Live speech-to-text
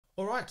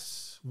All right.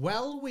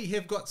 Well, we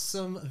have got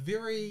some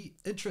very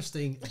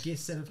interesting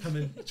guests that have come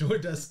and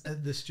joined us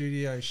in the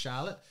studio,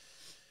 Charlotte.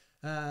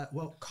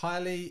 Well,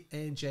 Kylie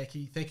and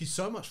Jacqui, thank you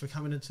so much for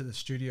coming into the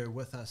studio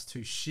with us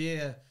to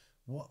share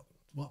what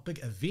big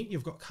event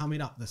you've got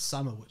coming up this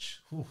summer, which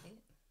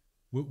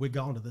we're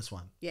going to this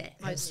one. Yeah,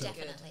 most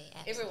definitely.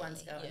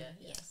 Everyone's going.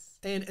 Yes.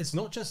 And it's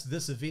not just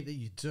this event that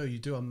you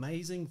do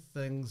amazing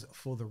things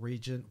for the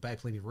region, Bay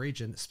Plenty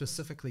region,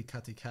 specifically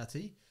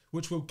Katikati,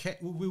 which we'll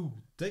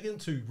dig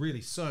into really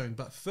soon.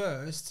 But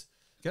first,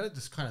 going to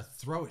just kind of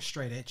throw it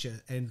straight at you.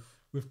 And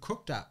we've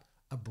cooked up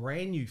a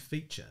brand new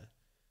feature,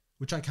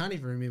 which I can't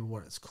even remember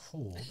what it's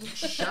called.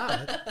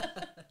 Charlotte,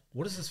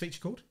 what is this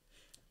feature called?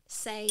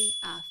 Say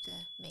after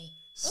me.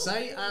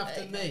 Say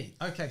after me.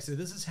 Okay, so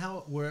this is how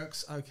it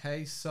works.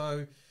 Okay,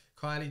 so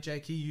Kylie,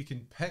 Jacqui, you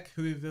can pick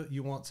whoever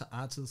you want to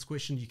answer this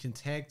question. You can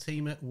tag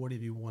team it,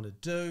 whatever you want to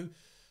do.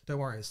 Don't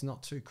worry, it's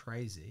not too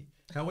crazy.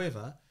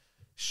 However,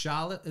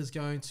 Charlotte is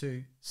going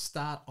to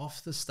start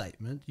off the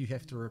statement. You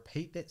have to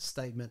repeat that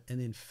statement and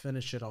then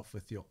finish it off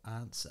with your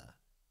answer.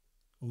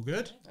 All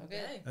good?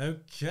 Okay.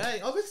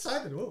 Okay. I'm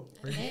excited. Oh,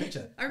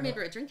 feature. I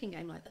remember a drinking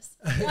game like this.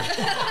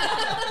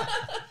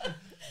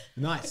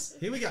 Nice.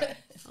 Here we go.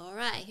 All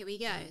right, here we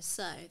go.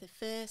 So the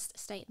first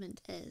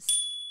statement is,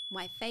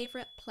 my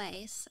favourite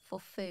place for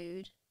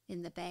food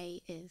in the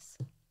Bay is...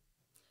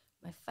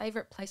 My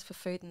favourite place for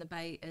food in the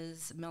Bay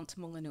is Mount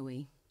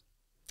Maunganui.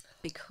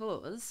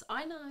 Because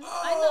I know.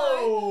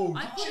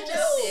 I put it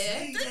out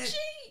there. Did she?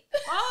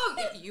 Oh,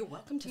 you're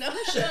welcome to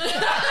finish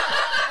it.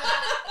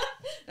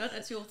 No,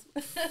 that's yours.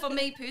 For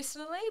me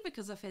personally,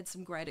 because I've had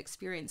some great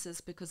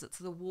experiences, because it's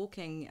the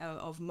walking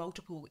of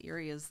multiple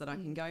areas that I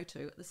can go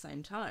to at the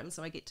same time,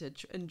 so I get to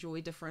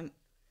enjoy different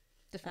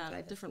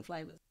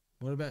flavours.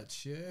 What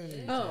about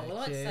you? Oh, well,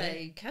 I'd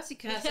say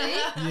Katikati.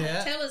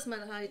 Yeah.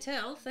 Talisman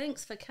Hotel.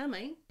 Thanks for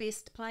coming.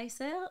 Best place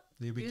out.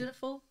 There we go.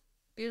 Beautiful,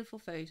 beautiful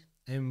food.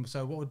 And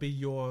so what would be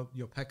your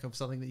pick of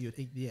something that you'd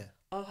eat there?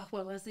 Oh,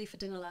 well, I was there for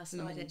dinner last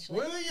night, actually.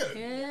 Were you?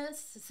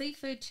 Yes,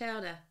 seafood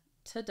chowder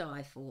to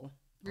die for.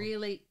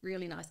 Really,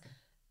 really nice.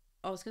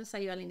 I was going to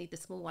say you only need the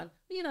small one.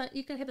 You know,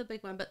 you can have a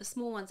big one, but the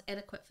small one's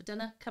adequate for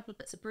dinner. A couple of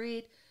bits of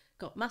bread,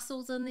 got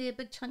mussels in there,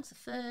 big chunks of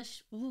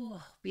fish. Ooh,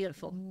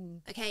 beautiful.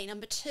 Okay,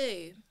 number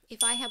 2.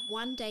 If I have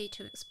one day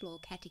to explore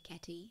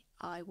Katikati,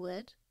 I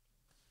would...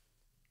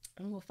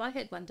 Well, if I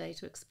had one day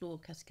to explore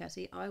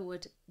Katikati, I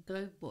would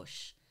go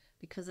bush,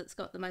 because it's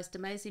got the most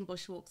amazing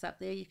bushwalks up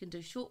there. You can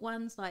do short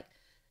ones, like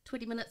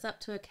 20 minutes up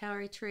to a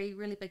kauri tree,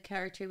 really big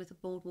kauri tree with a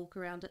boardwalk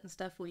around it and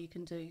stuff, or you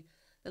can do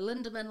the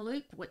Lindeman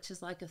Loop, which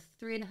is like a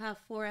 3.5,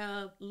 4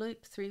 hour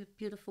loop through the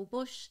beautiful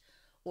bush,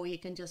 or you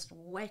can just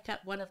whack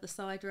up one of the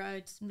side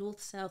roads,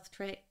 north-south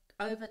track,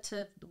 over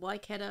to the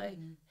Waikato.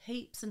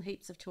 Heaps and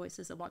heaps of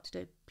choices of what to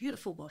do.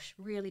 Beautiful bush,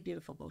 really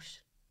beautiful bush.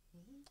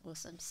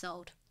 Awesome,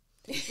 sold.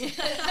 Me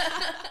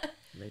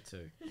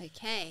too.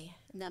 Okay,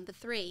 number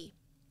 3.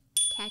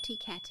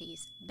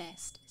 Katikati's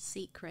best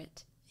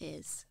secret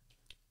is...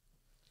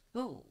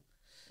 Oh,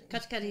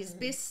 Katikati's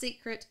best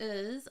secret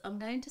is, I'm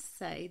going to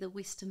say, the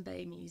Western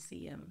Bay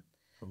Museum.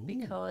 Ooh.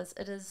 Because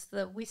it is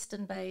the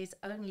Western Bay's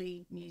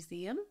only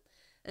museum.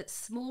 It's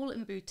small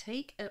and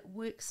boutique. It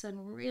works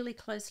in really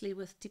closely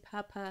with Te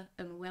Papa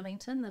in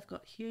Wellington. They've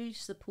got huge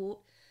support.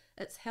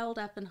 It's held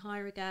up in high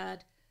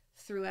regard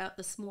throughout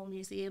the small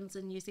museums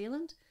in New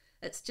Zealand.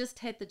 It's just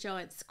had the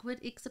giant squid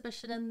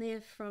exhibition in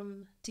there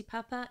from Te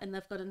Papa, and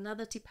they've got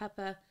another Te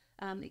Papa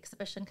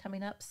exhibition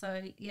coming up.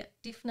 So, yeah,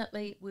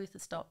 definitely worth a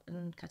stop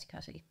in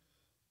Katikati.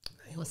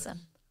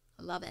 Awesome.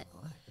 I love it.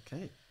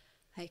 Okay.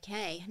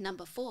 Okay,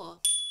 number 4.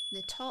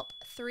 The top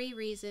 3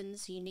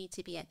 reasons you need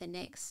to be at the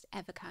next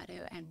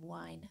Avocado and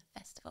Wine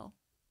Festival.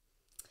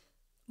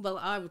 Well,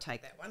 I will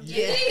take that one.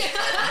 Yeah.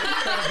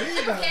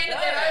 Handed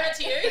that over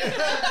to you.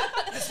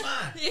 That's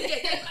fine.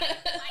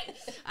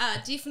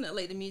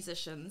 Definitely the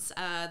musicians.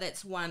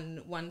 That's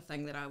one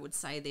thing that I would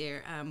say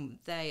there.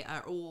 They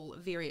are all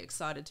very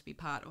excited to be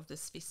part of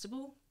this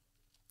festival.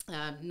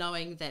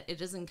 Knowing that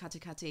it is in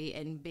Katikati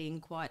and being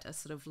quite a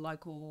sort of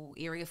local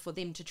area for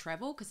them to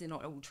travel, because they're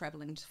not all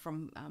travelling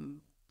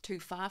from too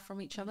far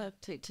from each other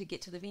to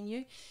get to the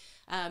venue.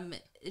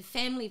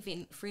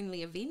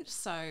 Family-friendly event,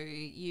 so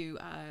you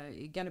are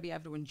going to be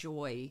able to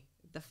enjoy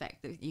the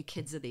fact that your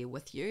kids are there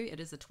with you. It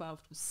is a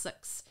 12 to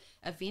 6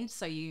 event,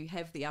 so you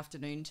have the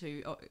afternoon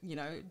to,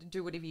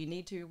 do whatever you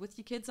need to with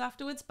your kids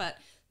afterwards, but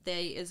there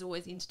is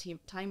always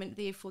entertainment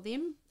there for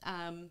them.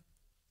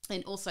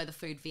 And also the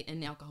food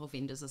and alcohol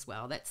vendors as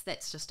well.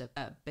 That's just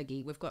a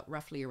biggie. We've got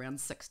roughly around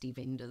 60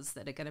 vendors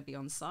that are going to be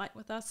on site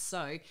with us.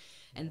 So,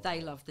 and they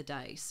love the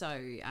day. So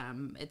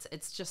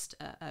it's just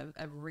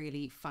a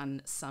really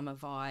fun summer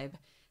vibe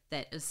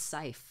that is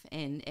safe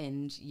and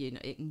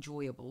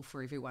enjoyable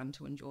for everyone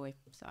to enjoy.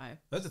 So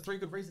Those are 3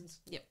 good reasons.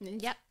 Yep.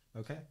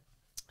 Okay.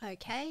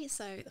 Okay,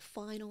 so the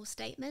final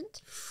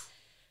statement.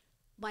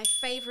 My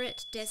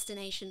favourite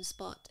destination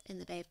spot in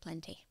the Bay of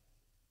Plenty.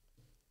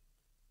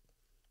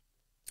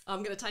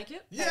 I'm going to take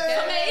it.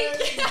 Yay!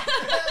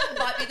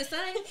 Might be the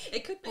same.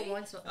 It could be. Well,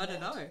 mine's not I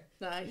don't that.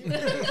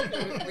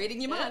 know. No.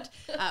 Reading your mind.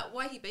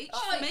 Waihi Beach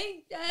for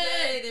me.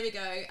 Yay! There we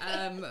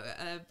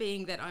go.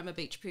 Being that I'm a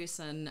beach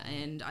person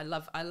and I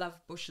love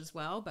bush as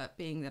well, but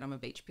being that I'm a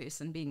beach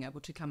person, being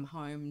able to come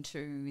home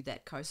to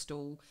that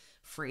coastal,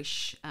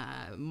 fresh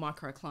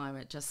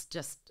microclimate,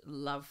 just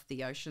love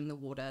the ocean, the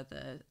water,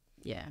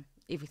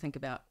 everything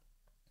about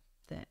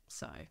that.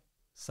 So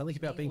Something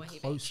about being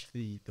Waihi close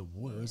Beach. to the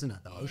water, isn't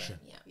it? The ocean.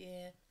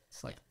 Yeah.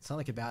 It's like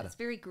something about It's it.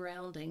 very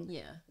grounding.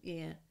 Yeah.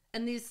 Yeah.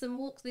 And there's some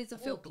walks. There's a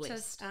feel walk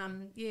blessed. to,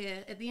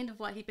 at the end of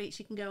Waihi Beach,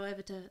 you can go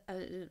over to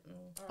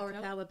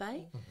Orakawa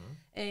Bay.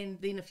 And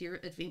then if you're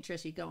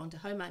adventurous, you go on to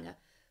Homanga.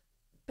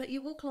 But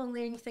you walk along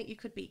there and you think you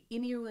could be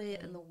anywhere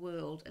in the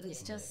world. And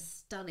it's just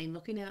stunning.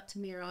 Looking out to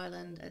Mere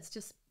Island, it's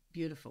just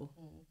beautiful.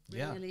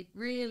 Yeah. Really,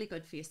 really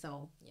good for your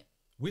soul.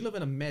 We live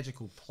in a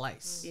magical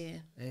place. Yeah.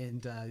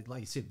 And like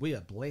you said, we are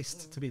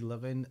blessed to be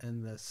living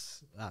in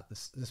this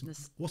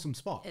awesome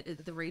spot.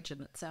 The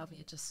region itself,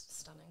 just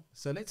stunning.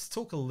 So let's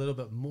talk a little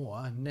bit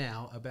more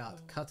now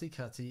about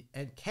Katikati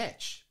and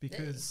Katch,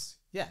 because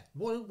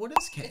what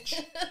is Katch?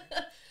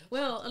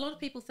 Well, a lot of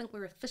people think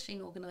we're a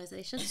fishing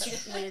organisation.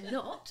 We're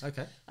not.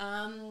 Okay.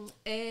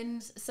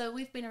 And so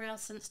we've been around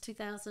since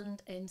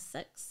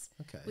 2006.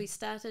 Okay. We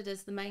started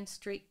as the Main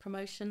Street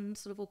promotion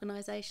sort of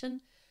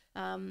organisation.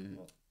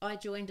 I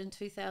joined in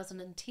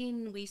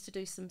 2010. We used to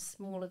do some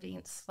small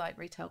events like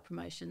retail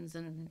promotions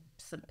and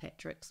St.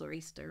 Patrick's or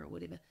Easter or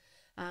whatever.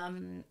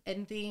 And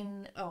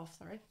then,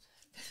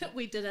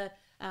 we did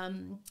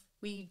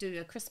we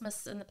do a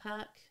Christmas in the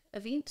Park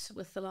event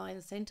with the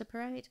Lion Santa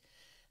Parade.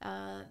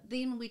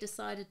 Then we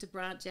decided to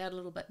branch out a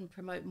little bit and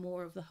promote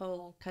more of the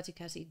whole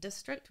Katikati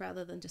district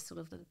rather than just sort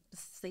of the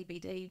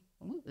CBD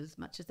as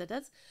much as it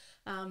is.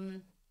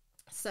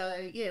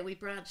 So, we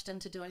branched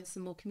into doing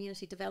some more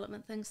community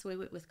development things. So we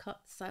work with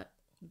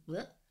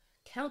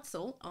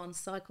council on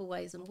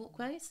cycleways and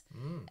walkways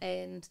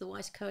and the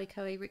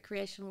Waitehekoheko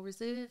Recreational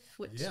Reserve,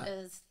 which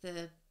is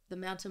the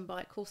mountain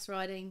bike, horse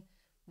riding,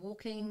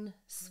 walking,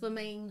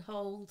 swimming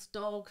holes,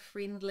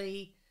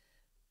 dog-friendly,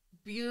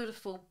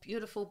 beautiful,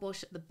 beautiful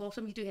bush at the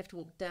bottom. You do have to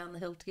walk down the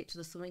hill to get to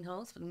the swimming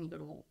holes, but then you've got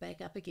to walk back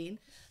up again.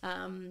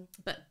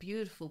 But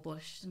beautiful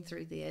bush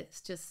through there.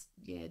 It's just,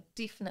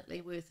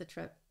 definitely worth a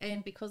trip.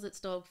 And because it's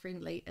dog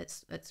friendly,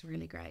 it's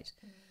really great.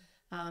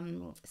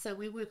 So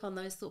we work on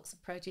those sorts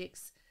of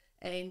projects,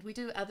 and we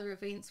do other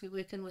events. We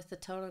work in with the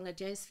Tauranga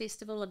Jazz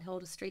Festival and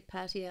hold a street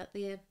party out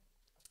there.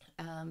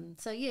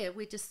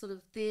 We're just sort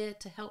of there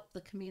to help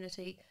the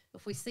community.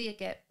 If we see a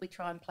gap, we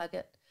try and plug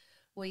it.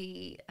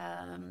 We,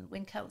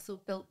 when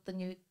council built the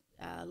new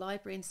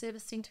library and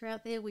service centre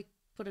out there, we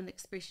put an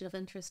expression of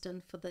interest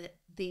in for the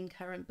then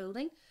current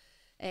building,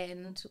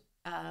 and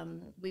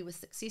we were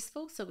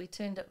successful. So we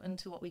turned it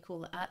into what we call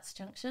the Arts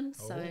Junction.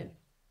 So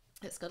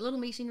it's got a little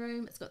meeting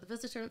room, it's got the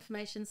visitor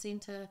information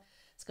centre,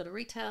 it's got a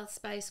retail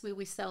space where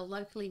we sell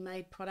locally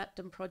made product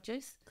and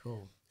produce.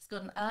 Cool. It's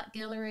got an art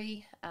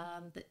gallery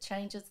that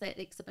changes that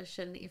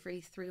exhibition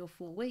every 3 or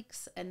 4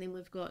 weeks. And then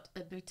we've got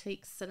a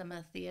boutique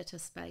cinema theatre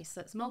space.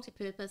 So it's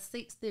multi-purpose,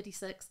 seats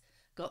 36,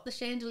 got the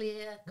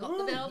chandelier, got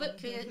the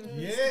velvet curtains,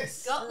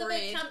 Yes. got the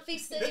big comfy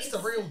seats. It's the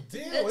real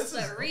deal, It's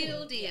isn't the it?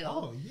 real deal.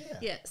 Oh, yeah.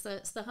 Yeah, so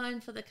it's the home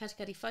for the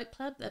Katikati Folk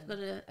Club. They've got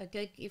a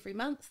gig every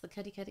month. The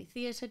Katikati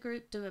Theatre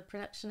Group do a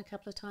production a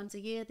couple of times a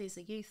year. There's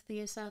a youth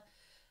theatre.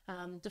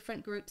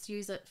 Different groups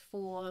use it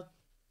for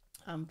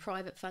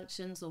private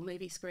functions or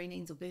movie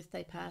screenings or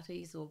birthday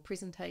parties or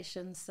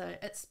presentations. So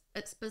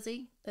it's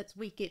busy.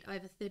 We get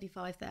over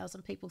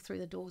 35,000 people through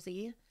the doors a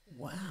year.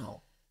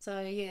 Wow. So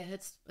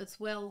it's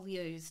well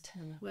used.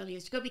 Well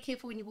used. You've got to be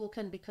careful when you walk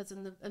in, because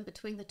in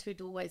between the two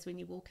doorways when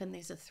you walk in,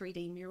 there's a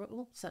 3D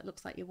mural, so it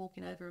looks like you're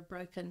walking over a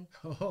broken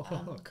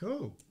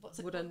Cool. what's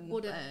it Wooden,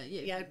 called?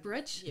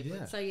 Bridge.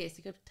 Yeah. So yes,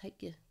 you got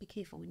to be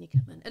careful when you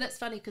come in. And it's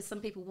funny because some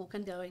people walk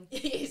in going,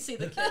 you see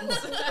the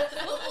kids.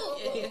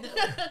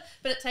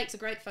 but it takes a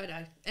great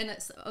photo, and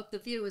it's the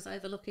view is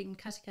overlooking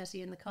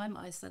Katikati and the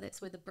Kaimai, so that's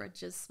where the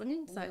bridge is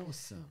swinging. So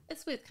Awesome.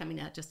 it's worth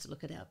coming out just to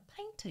look at our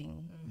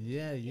painting.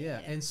 Yeah.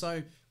 And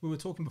so we were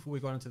talking before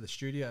we got into the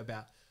studio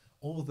about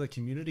all the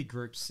community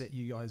groups that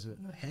you guys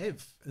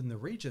have in the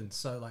region.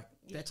 So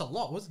that's a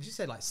lot. Did you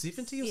say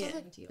 70 or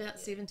something? About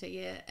 70,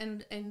 yeah.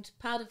 And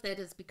part of that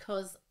is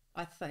because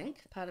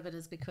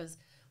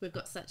we've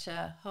got such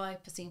a high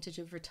percentage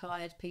of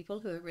retired people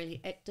who are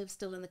really active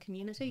still in the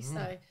community.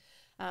 So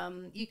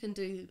you can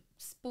do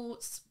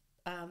sports.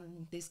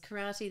 There's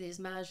karate, there's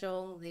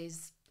mahjong,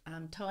 there's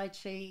tai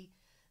chi,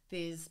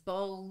 there's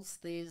bowls,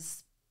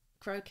 there's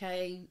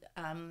croquet.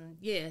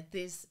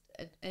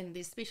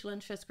 There's special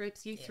interest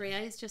groups.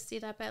 U3A is just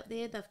set up out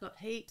there. They've got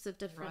heaps of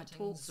different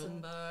talks.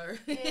 Zumba.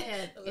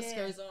 The list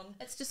goes on.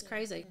 It's just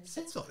crazy.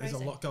 There's a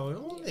lot going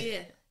on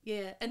there.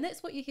 Yeah, and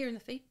that's what you hear in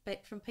the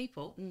feedback from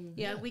people.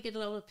 We get a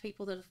lot of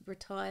people that have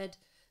retired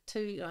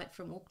too,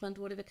 from Auckland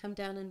or whatever, come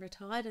down and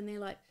retired, and they're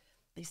like,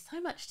 there's so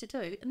much to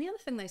do. And the other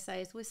thing they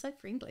say is we're so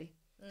friendly.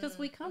 Because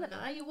we kind of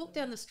are. You walk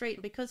down the street,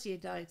 and because you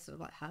know sort of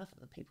like half of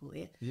the people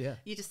there, Yeah.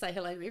 you just say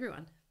hello to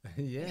everyone.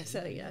 Yeah.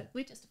 So yeah,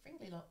 we're just a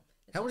friendly lot.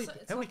 How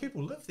many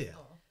people live there?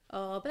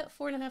 Oh, about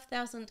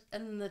 4,500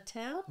 in the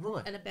town,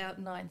 Right. and about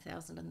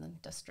 9,000 in the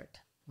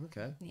district.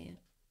 Okay. Yeah.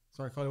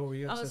 Sorry, Kylie, what were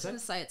you I going was to going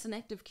say? to say it's an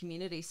active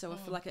community. So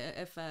if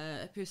if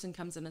a person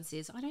comes in and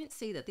says, I don't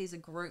see that there's a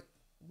group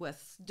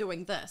with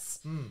doing this,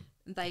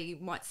 they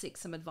might seek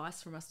some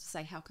advice from us to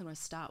say, how can I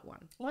start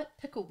one? Like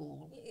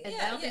pickleball. And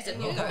Yeah, boundaries and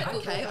and you all go, that.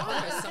 okay,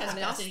 I know someone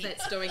else Katikati.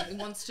 that's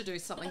wants to do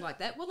something like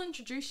that. We'll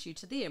introduce you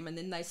to them, and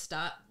then they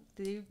start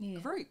their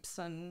groups,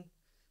 and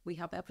we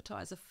help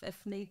advertise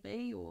if need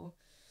be. Or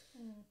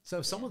So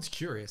if someone's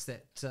curious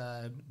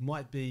that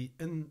might be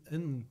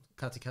in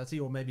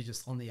Katikati or maybe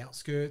just on the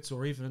outskirts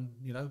or even,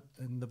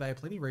 in the Bay of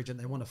Plenty region,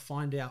 they want to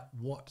find out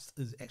what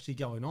is actually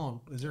going on.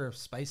 Is there a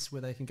space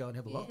where they can go and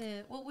have a look?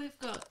 Yeah, well, we've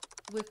got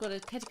a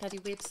Katikati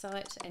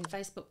website and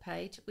Facebook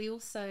page. We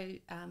also,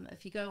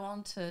 if you go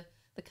on to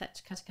the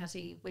Katch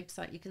Katikati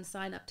website, you can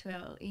sign up to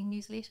our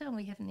e-newsletter, and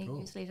we have an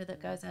e-newsletter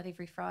that goes out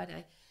every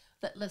Friday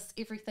that lists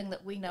everything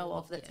that we know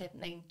of that's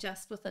happening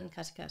just within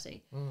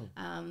Katikati.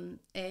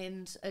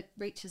 And it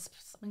reaches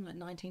something like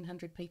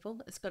 1,900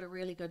 people. It's got a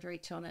really good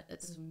reach on it.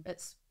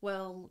 It's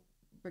well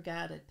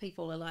regarded.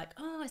 People are like,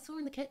 oh, I saw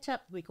in the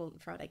catch-up. We call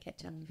it Friday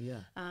catch-up.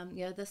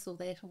 This or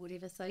that or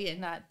whatever. So,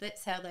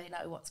 that's how they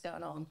know what's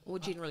going on. or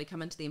generally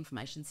come into the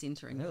information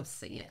centre and they'll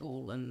see it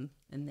all in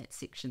that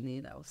section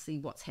there. They'll see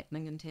what's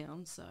happening in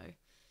town. So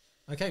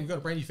Okay, we've got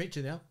a brand new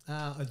feature now.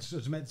 I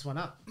just made this one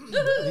up.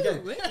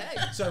 Okay.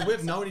 So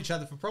we've known each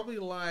other for probably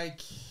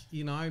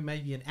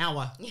maybe an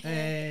hour,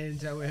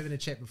 and we're having a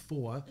chat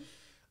before.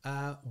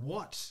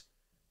 What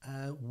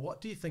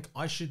do you think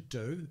I should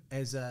do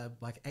as a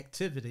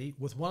activity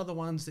with one of the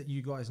ones that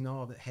you guys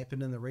know of that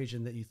happened in the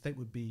region that you think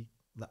would be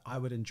that I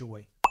would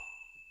enjoy?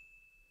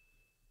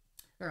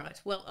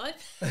 Right. Well,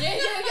 yeah.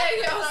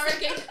 I was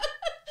thinking.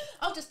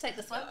 I'll just take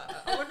this one.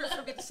 I wonder if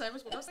it'll be the same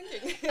as what I was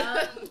thinking.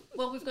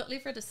 Well, we've got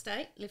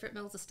Leverett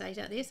Mills Estate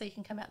out there, so you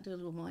can come out and do a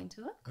little wine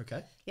tour.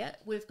 Okay. Yeah,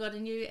 we've got a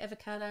new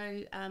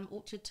avocado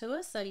orchard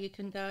tour, so you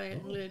can go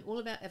and learn all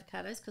about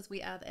avocados because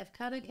we are the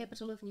avocado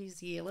capital of New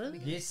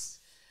Zealand. Yes.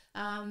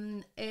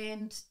 And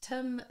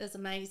Tim is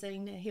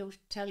amazing. He'll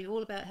tell you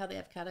all about how the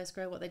avocados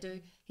grow, what they do.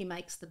 He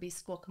makes the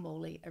best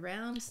guacamole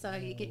around, so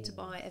you get to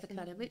buy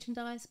avocado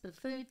merchandise, bit of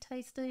food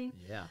tasting.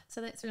 Yeah. So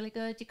that's really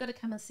good. You've got to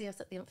come and see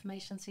us at the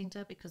information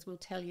centre because we'll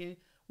tell you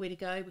where to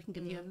go. We can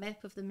give you a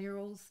map of the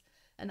murals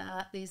and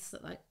art. There's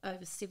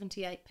over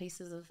 78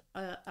 pieces of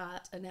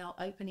art in our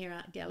open air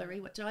art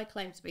gallery, which I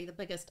claim to be the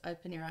biggest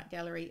open air art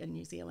gallery in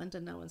New Zealand,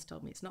 and no one's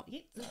told me it's not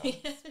yet. So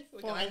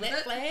flying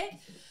that flag.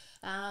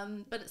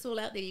 But it's all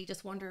out there. You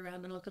just wander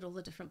around and look at all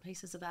the different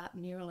pieces of art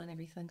and mural and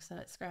everything. So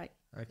it's great.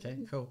 Okay,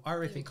 cool. I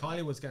reckon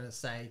Kylie was going to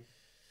say,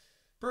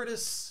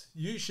 Brutus,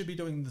 you should be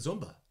doing the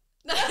Zumba.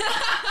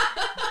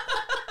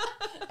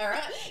 All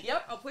right.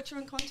 Yep, I'll put you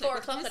in contact. 4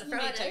 with o'clock Miss on a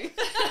Friday.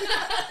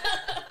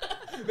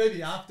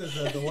 Maybe after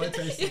the wine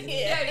tasting.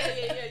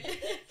 Yeah.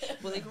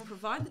 Well, they can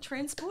provide the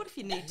transport if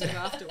you need to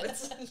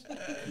afterwards.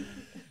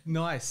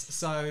 Nice.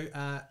 So,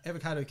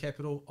 avocado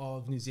capital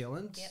of New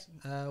Zealand.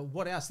 Yep.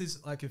 What else? There's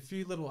a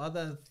few little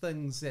other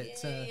things that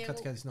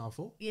Katikati's known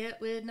for. Yeah,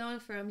 we're known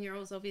for our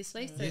murals,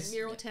 obviously. So Yes.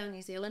 Mural Town,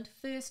 New Zealand.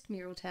 First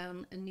mural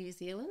town in New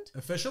Zealand.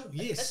 Official?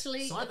 Yes.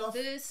 Officially Signed the off.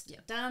 first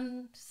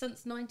done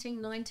since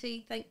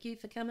 1990. Thank you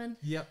for coming.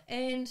 Yep.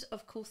 And,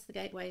 of course, the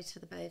gateway to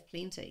the Bay of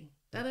Plenty.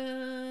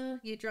 Ta-da!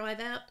 You drive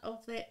out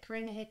of that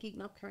Athenry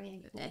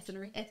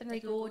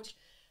Gorge,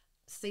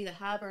 see the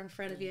harbour in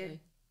front of you.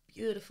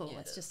 Beautiful.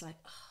 It's just like,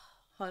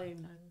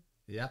 home.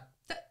 Yeah.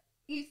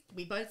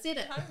 We both said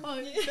it.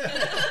 Home.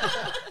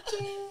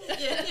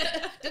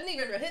 Didn't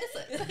even rehearse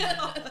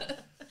it.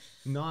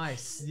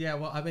 Nice. Yeah,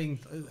 well, I mean,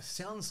 it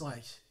sounds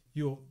like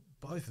you're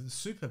both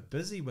super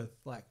busy with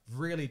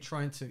really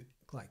trying to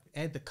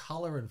add the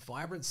colour and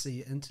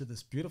vibrancy into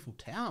this beautiful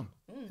town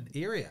and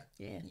area.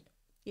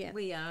 Yeah.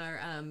 We are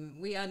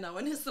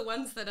known as the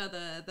ones that are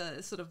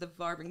the sort of the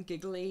vibrant,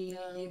 giggly.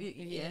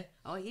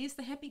 Oh, here's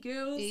the happy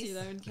girls,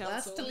 Yes. in council.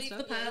 Last to and leave stuff.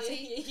 the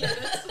party.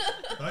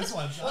 Those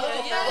ones.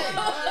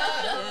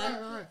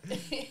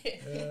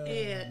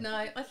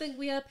 No, I think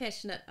we are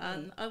passionate.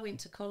 I went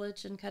to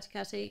college in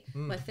Katikati.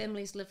 My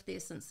family's lived there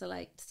since the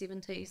late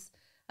 70s.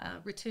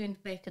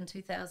 Returned back in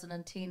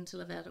 2010 to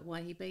live out at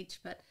Waihi Beach.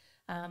 But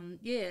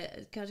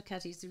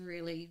Katikati's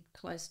really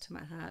close to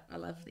my heart. I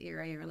love the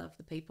area. I love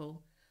the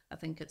people. I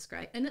think it's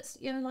great. And it's,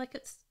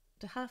 it's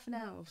to half an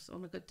hour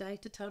on a good day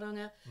to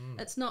Tauranga.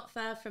 It's not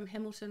far from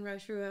Hamilton,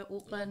 Rotorua,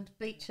 Auckland,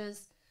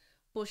 beaches,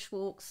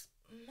 bushwalks.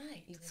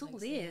 Mate, it's all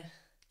there.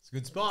 It's a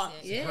good spot.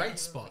 It's a Yeah. great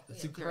spot.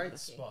 It's a great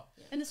spot.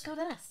 And it's got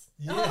us.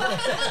 Yeah.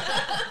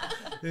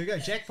 There we go.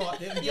 Jackpot.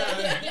 There we go.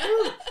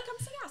 Come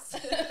see us.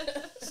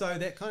 So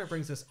that kind of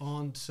brings us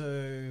on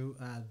to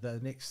the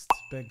next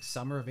big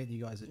summer event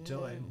you guys are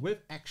doing. We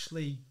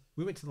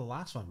went to the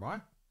last one,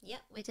 right?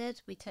 Yep, we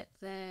did. We took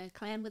the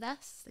clan with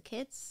us, the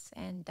kids,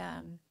 and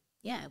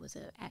it was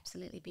an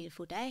absolutely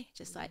beautiful day,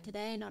 just like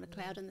today, not a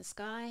cloud in the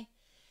sky.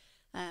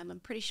 I'm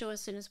pretty sure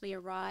as soon as we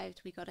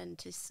arrived, we got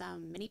into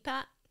some mini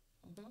pot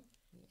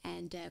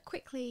and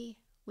quickly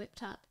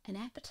whipped up an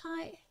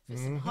appetite for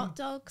some hot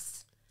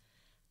dogs.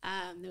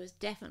 There was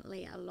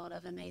definitely a lot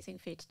of amazing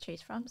food to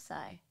choose from, so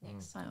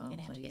next time we're going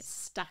to have to get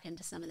stuck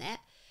into some of that.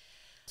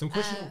 Some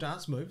questionable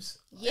dance moves.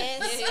 Yes.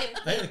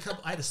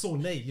 I had a sore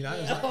knee, you know.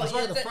 It was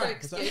right at the front.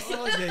 It's like,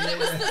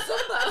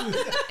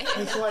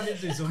 That's why I need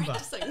to do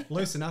Zumba.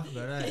 Loosen up a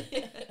bit,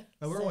 eh?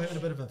 But we're all having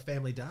a bit of a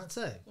family dance,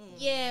 eh?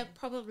 Yeah,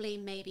 probably,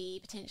 maybe,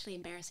 potentially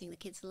embarrassing the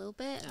kids a little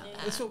bit.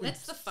 That's what we're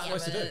That's the fun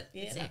supposed of to do. it.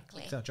 Yeah.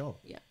 Exactly. It's our job.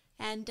 Yeah.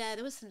 And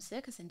there was some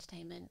circus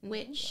entertainment,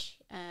 which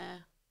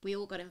we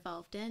all got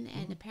involved in,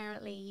 and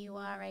apparently you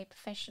are a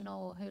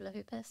professional hula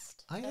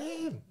hoopist. I am.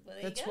 Well, there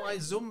you That's go. why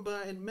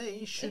Zumba and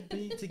me should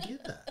be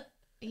together.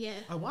 Yeah.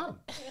 I won.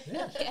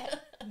 Yeah.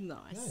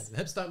 Nice. The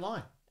hips don't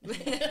lie.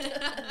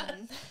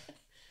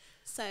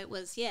 So it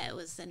was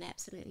an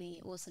absolutely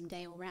awesome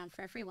day all round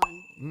for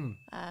everyone.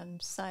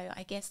 So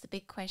I guess the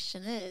big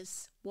question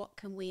is, what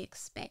can we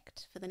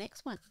expect for the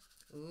next one?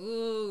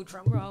 Ooh,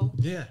 drum roll.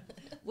 Yeah.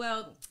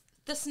 Well,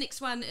 this next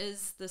one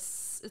is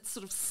it's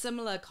sort of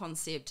similar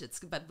concept.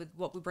 But with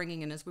what we're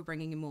bringing in is we're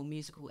bringing in more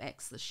musical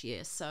acts this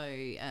year. So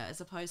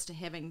as opposed to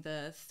having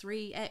the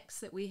 3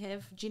 acts that we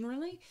have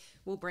generally,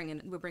 we're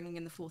bringing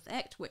in the 4th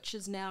act, which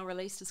is now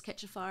released as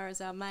Catch a Fire as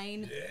our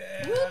main.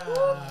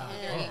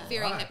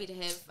 Very happy to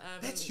have.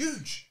 That's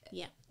huge.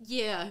 Yeah.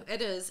 Yeah,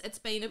 it is. It's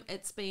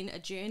been a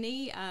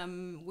journey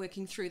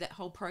working through that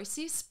whole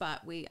process,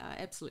 but we are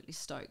absolutely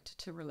stoked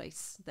to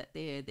release that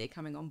they're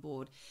coming on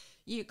board.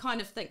 You kind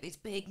of think these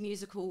big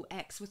musical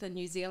acts within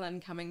New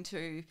Zealand coming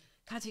to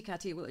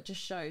Katikati, well, it just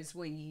shows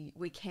we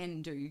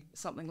can do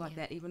something like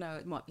that, even though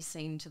it might be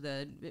seen to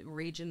the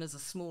region as a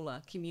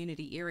smaller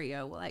community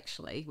area. Well,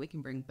 actually, we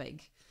can bring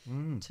big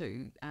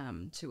to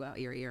our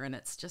area, and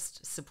it's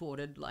just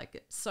supported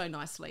like so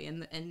nicely.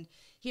 And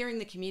hearing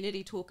the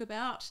community talk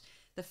about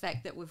the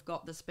fact that we've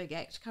got this big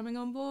act coming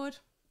on board,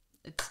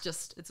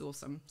 it's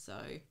awesome. So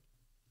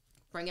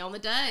bring on the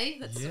day,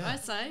 that's what I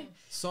say.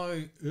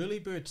 So early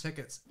bird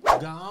tickets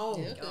gone.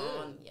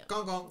 Gone.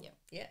 Gone.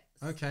 Yeah.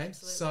 Okay,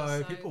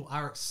 Absolutely. so people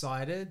are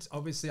excited.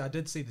 Obviously, I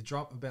did see the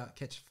drop about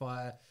Catch a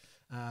Fire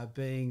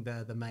being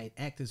the main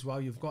act as well.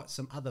 You've got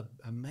some other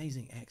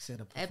amazing acts that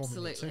are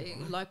performing there Absolutely.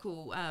 too, right?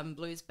 Local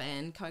blues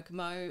band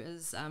Kokomo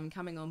is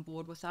coming on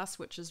board with us,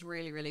 which is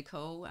really, really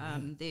cool.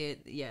 They're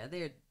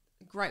a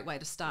great way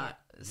to start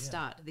the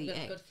Got a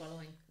act. good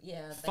following.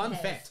 Yeah. they Fun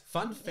have.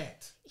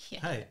 fact. Yeah.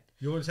 Hey,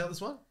 you want to tell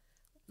this one?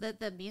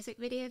 The music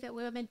video that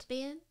we were meant to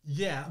be in?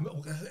 Yeah,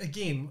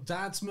 again,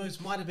 dance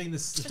moves might have been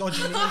the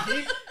dodgy knee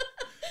here,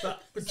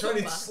 but we're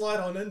trying to slide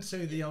on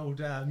into the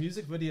old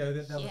music video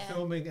that they were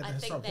filming at the I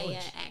think historic they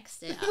village.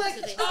 axed it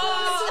after they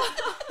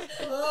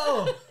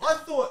Oh, I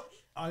thought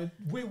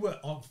we were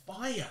on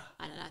fire.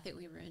 I don't know, I think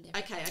we ruined it.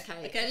 Okay.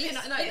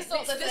 let's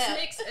sort this out.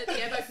 Next at the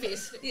Avo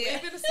Fest, we're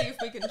going to see if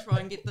we can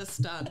try and get this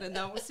done, and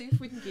then we'll see if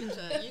we can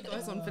get you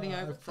guys on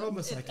video. I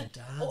promise I can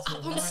dance. Or up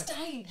on alright.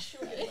 stage.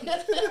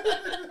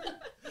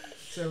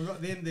 So we've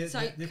got them. They're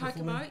Kokomo,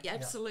 performing. yeah,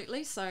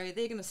 absolutely. So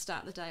they're going to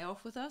start the day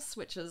off with us,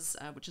 which is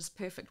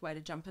perfect way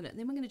to jump in it. And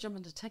then we're going to jump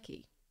into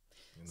Tiki.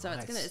 So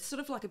it's sort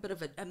of like a bit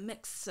of a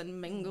mix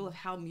and mingle of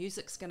how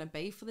music's going to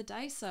be for the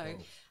day. So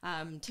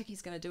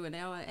Tiki's going to do an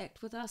hour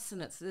act with us,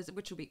 and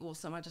which will be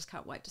awesome. I just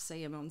can't wait to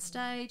see him on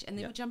stage. And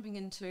then we're jumping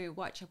into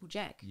Waitehekoheko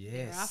Jack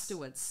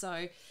afterwards.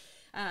 So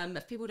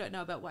if people don't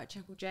know about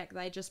Waitehekoheko Jack,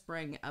 they just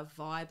bring a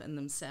vibe in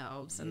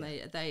themselves, and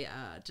they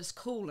are just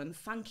cool and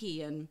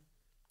funky, and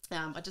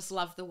I just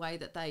love the way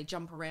that they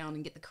jump around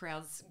and get the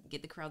crowds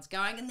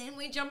going, and then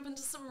we jump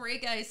into some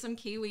reggae, some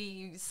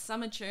Kiwi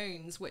summer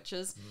tunes, which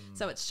is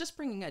so it's just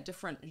bringing a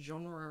different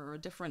genre or a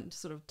different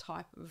sort of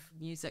type of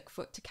music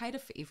to cater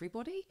for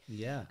everybody.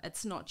 Yeah,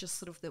 it's not just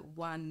sort of the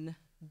one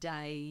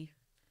day.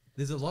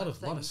 There's a lot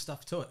of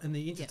stuff to it, and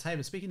the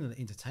entertainment. Speaking of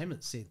the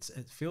entertainment sense,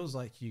 it feels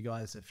like you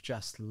guys have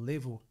just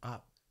leveled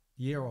up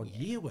year on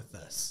year with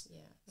this. Yeah.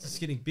 It's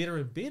getting better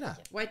and better.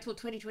 Wait till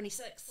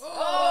 2026.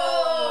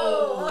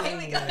 Oh, here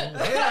we go.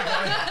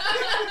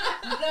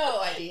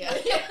 No idea.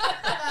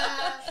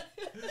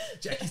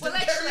 Jackie's Well,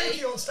 doing actually,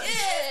 karaoke on stage.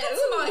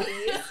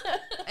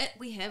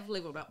 We have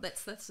leveled up.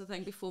 That's the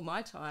thing. Before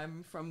my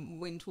time, from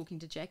when talking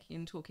to Jacqui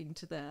and talking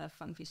to the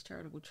Funfest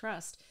Charitable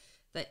Trust,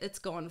 that it's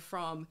gone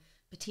from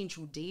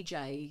potential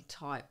DJ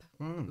type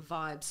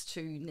vibes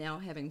to now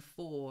having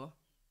 4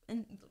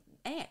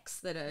 acts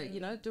that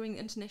are doing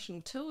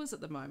international tours at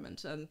the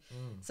moment, and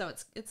so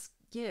it's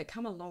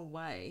come a long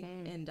way,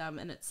 and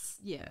it's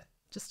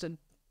just an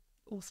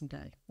awesome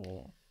day.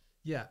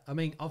 Yeah, I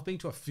mean, I've been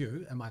to a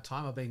few in my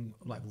time. I've been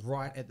like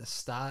right at the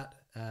start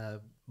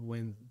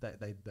when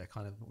they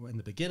kind of were in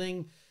the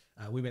beginning.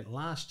 We went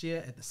last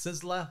year at the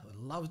Sizzler. I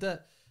loved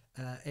it.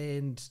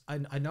 And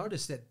I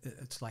noticed that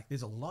it's like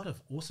there's a lot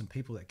of awesome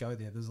people that go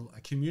there. There's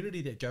a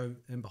community that go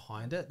in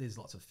behind it. There's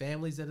lots of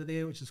families that are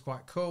there, which is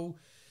quite cool.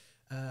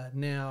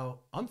 Now,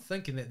 I'm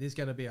thinking that there's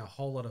going to be a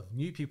whole lot of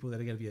new people that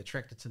are going to be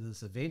attracted to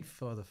this event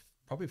for the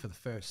probably for the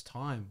first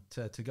time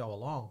to go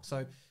along.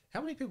 So how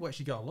many people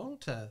actually go along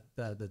to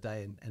the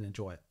day and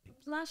enjoy it?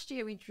 Last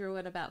year we drew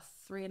in about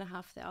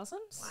 3,500.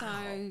 So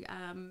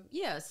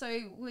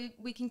so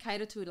we can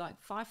cater to like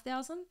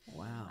 5,000.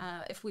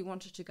 Wow. If we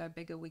wanted to go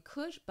bigger, we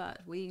could,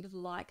 but we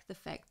like the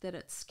fact that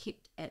it's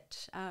kept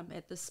at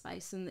the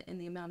space and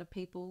the amount of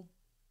people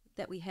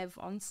that we have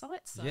on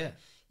site. So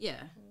yeah.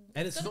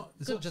 And it's not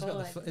just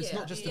about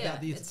not just about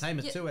the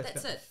entertainment too.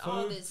 That's about it. the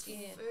food. There's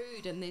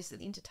food and there's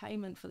the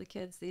entertainment for the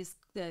kids. There's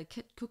the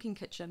cooking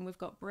kitchen. We've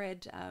got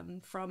Brad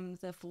from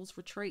the Falls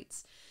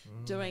Retreats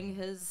doing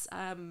his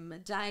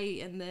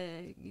day in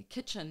the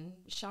kitchen,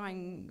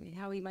 showing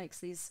how he makes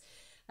these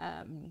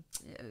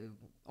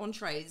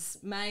entrees,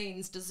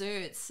 mains,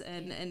 desserts,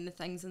 and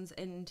things,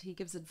 and he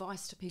gives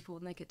advice to people,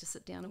 and they get to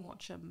sit down and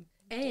watch him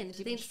and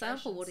then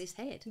sample what he's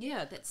had.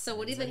 Yeah, so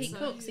whatever he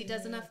cooks, he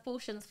does enough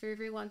portions for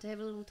everyone to have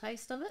a little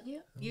taste of it. Yeah,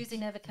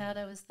 using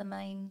avocado as the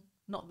main,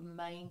 not the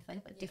main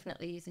thing, but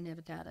definitely using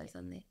avocados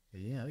in there.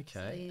 Yeah,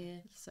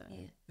 okay. So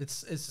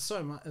it's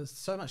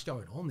so much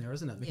going on there,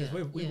 isn't it? Because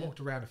we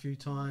walked around a few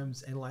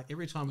times, and like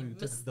every time we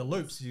did the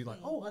loops, you're like,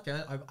 oh,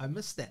 okay, I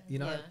missed that. You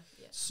know,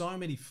 so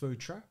many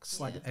food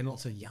trucks, and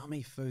lots of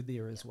yummy food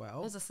there as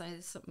well. As I say,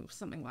 there's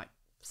something like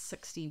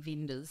 60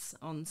 vendors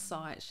on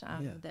site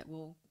that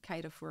will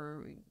cater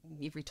for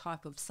every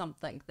type of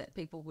something that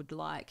people would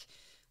like.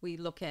 We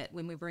look at,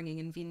 when we're bringing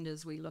in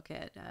vendors, we look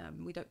at,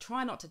 we don't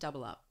try not to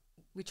double up.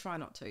 We try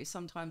not to.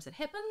 Sometimes it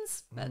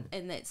happens, but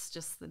and that's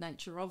just the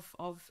nature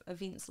of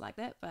events like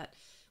that. But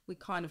we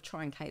kind of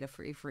try and cater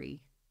for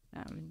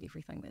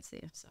everything that's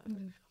there. So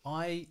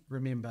I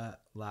remember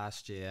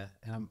last year,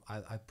 and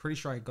I'm pretty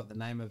sure I got the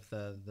name of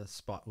the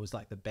spot. It was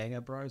like the Banger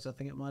Bros, I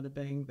think it might have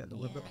been, that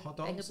with the hot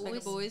dogs.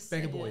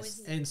 Banger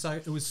Boys. And so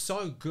it was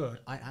so good.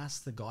 I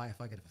asked the guy if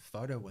I could have a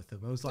photo with him.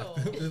 It was like,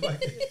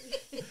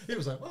 he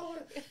was like, "Oh,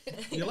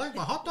 you like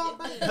my hot dog,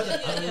 mate?" I was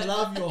like, "I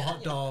love your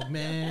hot dog,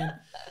 man."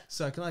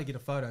 So can I get a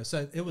photo?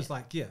 So it was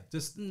like,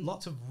 just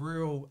lots of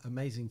real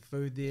amazing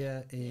food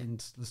there,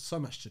 and there's so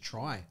much to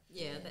try.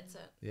 Yeah, that's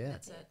it. Yeah,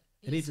 that's it.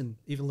 And even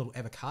little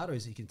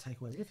avocados that you can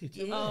take away with you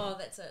too. Yeah. Oh,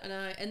 that's it. I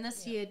know. And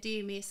this year,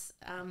 DMS,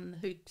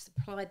 who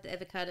supplied the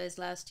avocados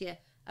last year,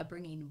 are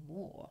bringing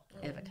more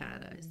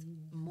avocados,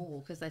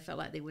 because they felt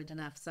like there weren't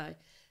enough. So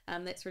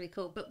that's really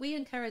cool. But we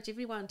encourage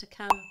everyone to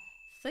come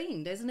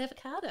themed as an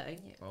avocado.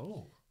 Yeah.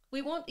 Oh.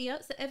 We want,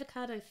 it's the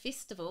Avocado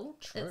Festival.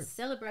 True. It's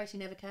celebrating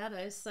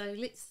avocados. So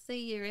let's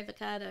see your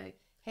avocado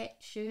hat,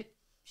 shirt,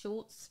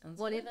 shorts,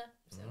 whatever.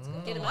 Sounds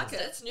good. Get them like it.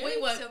 It's new.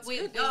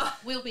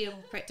 We'll be in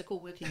practical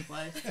working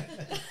clothes.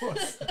 Of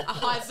course. A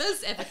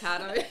high-vis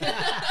avocado.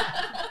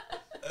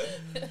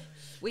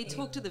 We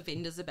talk to the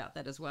vendors about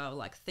that as well,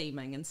 like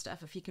theming and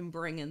stuff. If you can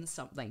bring in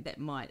something that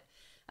might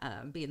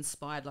be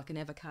inspired, like an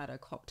avocado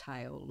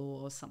cocktail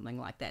or something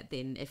like that,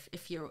 then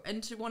if you're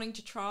into wanting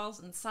to trial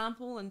and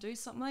sample and do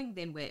something,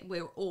 then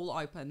we're all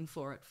open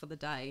for it for the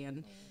day.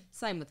 And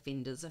same with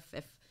vendors.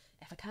 If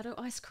avocado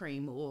ice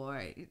cream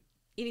or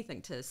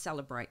anything to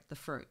celebrate the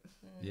fruit.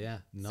 Yeah,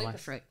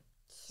 nice.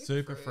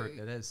 Super fruit.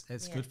 It is.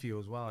 It's good for you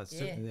as well. It's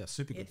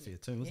super good for you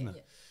too, isn't it?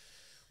 Yeah.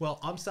 Well,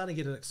 I'm starting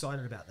to get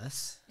excited about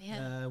this.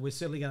 Yeah. We're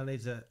certainly going to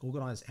need to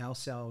organise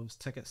ourselves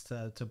tickets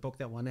to book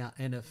that one out.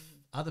 And if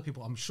other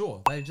people, I'm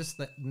sure,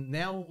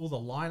 now all the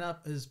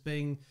lineup is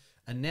being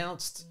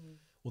announced.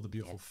 All the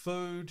beautiful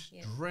food,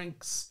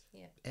 drinks,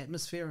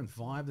 atmosphere and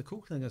vibe. The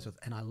cool thing is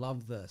and I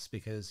love this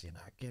because,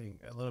 getting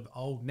a little bit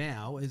old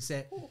now, is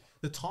that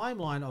the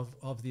timeline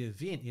of the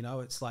event,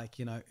 it's like,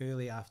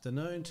 early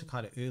afternoon to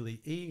kind of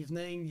early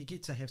evening. You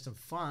get to have some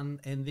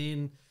fun, and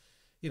then,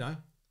 you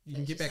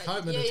can get back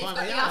home in the time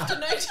of the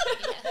afternoon.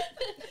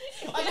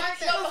 I like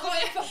that.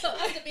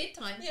 After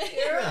bedtime.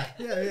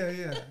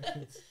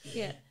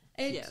 Yeah.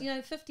 And,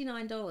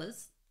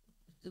 $59,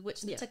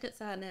 which the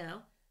tickets are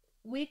now.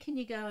 Where can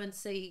you go and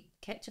see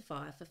Catch a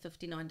Fire for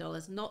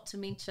 $59? Not to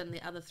mention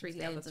the other three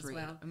bands as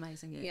well.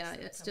 Amazing, yeah.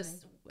 It's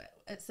just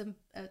it's an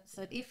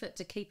effort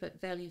to keep it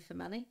value for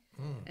money,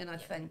 and I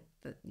think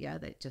that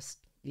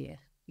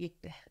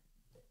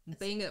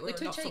being we're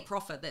not for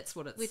profit. That's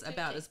what it's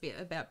about. Is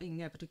about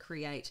being able to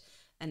create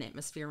an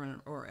atmosphere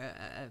or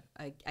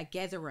a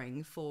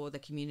gathering for the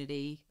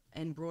community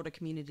and broader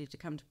community to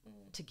come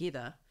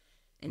together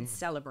and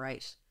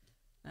celebrate.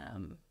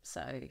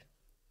 So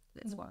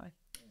that's why.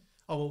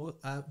 Oh,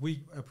 well,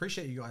 we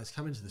appreciate you guys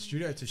coming to the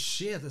studio to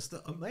share the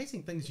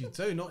amazing things you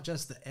do, not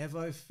just the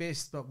Avo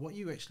Fest, but what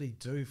you actually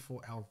do for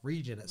our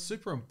region. It's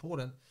super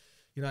important.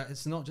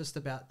 It's not just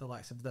about the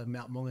likes of the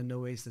Mount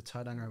Maunganuis, the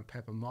Tauranga and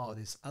Papamoa.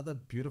 There's other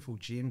beautiful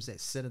gems that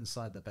sit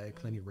inside the Bay of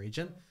Plenty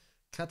region.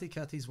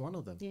 Katikati's one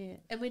of them. Yeah,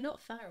 and we're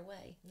not far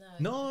away.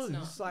 No,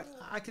 it's like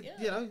I could,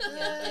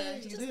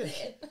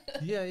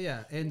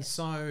 Yeah. And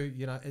so,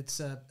 it's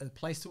a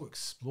place to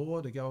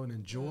explore, to go and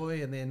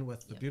enjoy, and then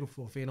with the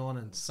beautiful event on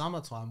in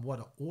summertime, what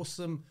an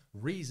awesome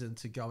reason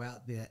to go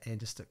out there and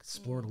just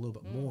explore it a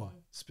little bit more.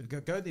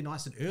 Go there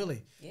nice and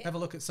early. Have a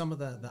look at some of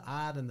the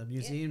art and the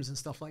museums and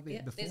stuff like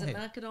that beforehand. There's a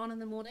market on in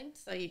the morning,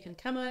 so you can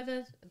come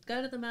over,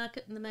 go to the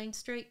market in the main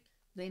street,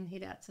 then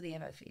head out to the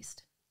Avo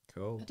Fest.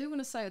 Cool. I do want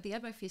to say at the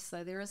Avo Fest,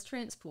 though, there is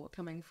transport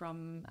coming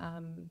from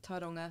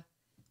Tauranga,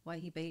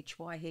 Waihi Beach,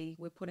 Waihi.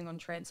 We're putting on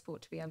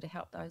transport to be able to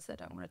help those that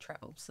don't want to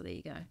travel. So there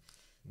you go.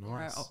 There are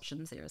Nice.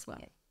 options there as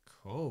well.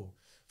 Cool.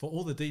 For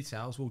all the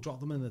details, we'll drop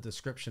them in the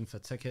description for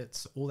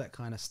tickets, all that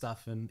kind of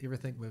stuff, and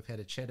everything we've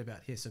had a chat about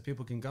here, so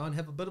people can go and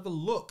have a bit of a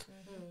look.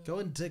 Go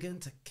and dig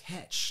into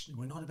Katch.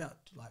 We're not about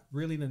like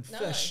reeling in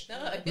fish.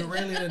 No. We're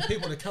reeling in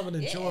people to come and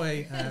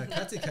enjoy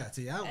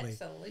Katikati, aren't we?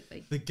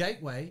 Absolutely. The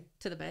gateway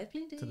To the Bay of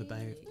Plenty. to the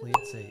Bay of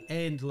Plenty.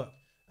 And look,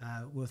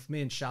 with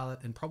me and Charlotte,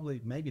 and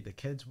probably maybe the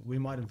kids, we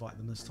might invite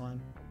them this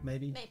time.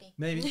 Maybe.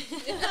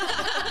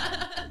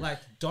 Like,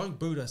 don't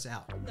boot us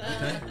out,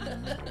 okay?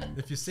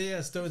 If you see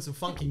us doing some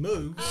funky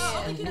moves,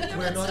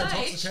 we're not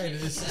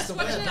intoxicated. It's just the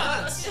way it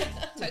does.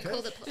 Don't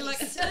call the police.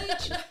 Like a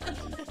stage.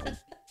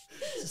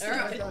 It's just All the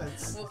way right. it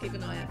goes. We'll keep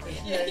an eye out for you.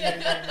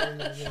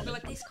 We're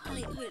like, there's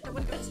Kylie. I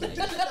want to go on stage.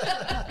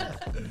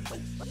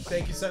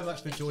 Thank you so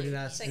much for joining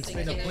us. Thank It's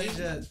been a you.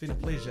 pleasure. It's been a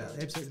pleasure.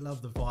 Absolutely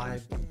love the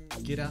vibe.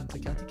 Get out to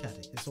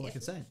Katikati. That's all I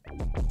can say.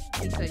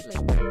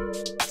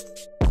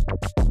 Totally.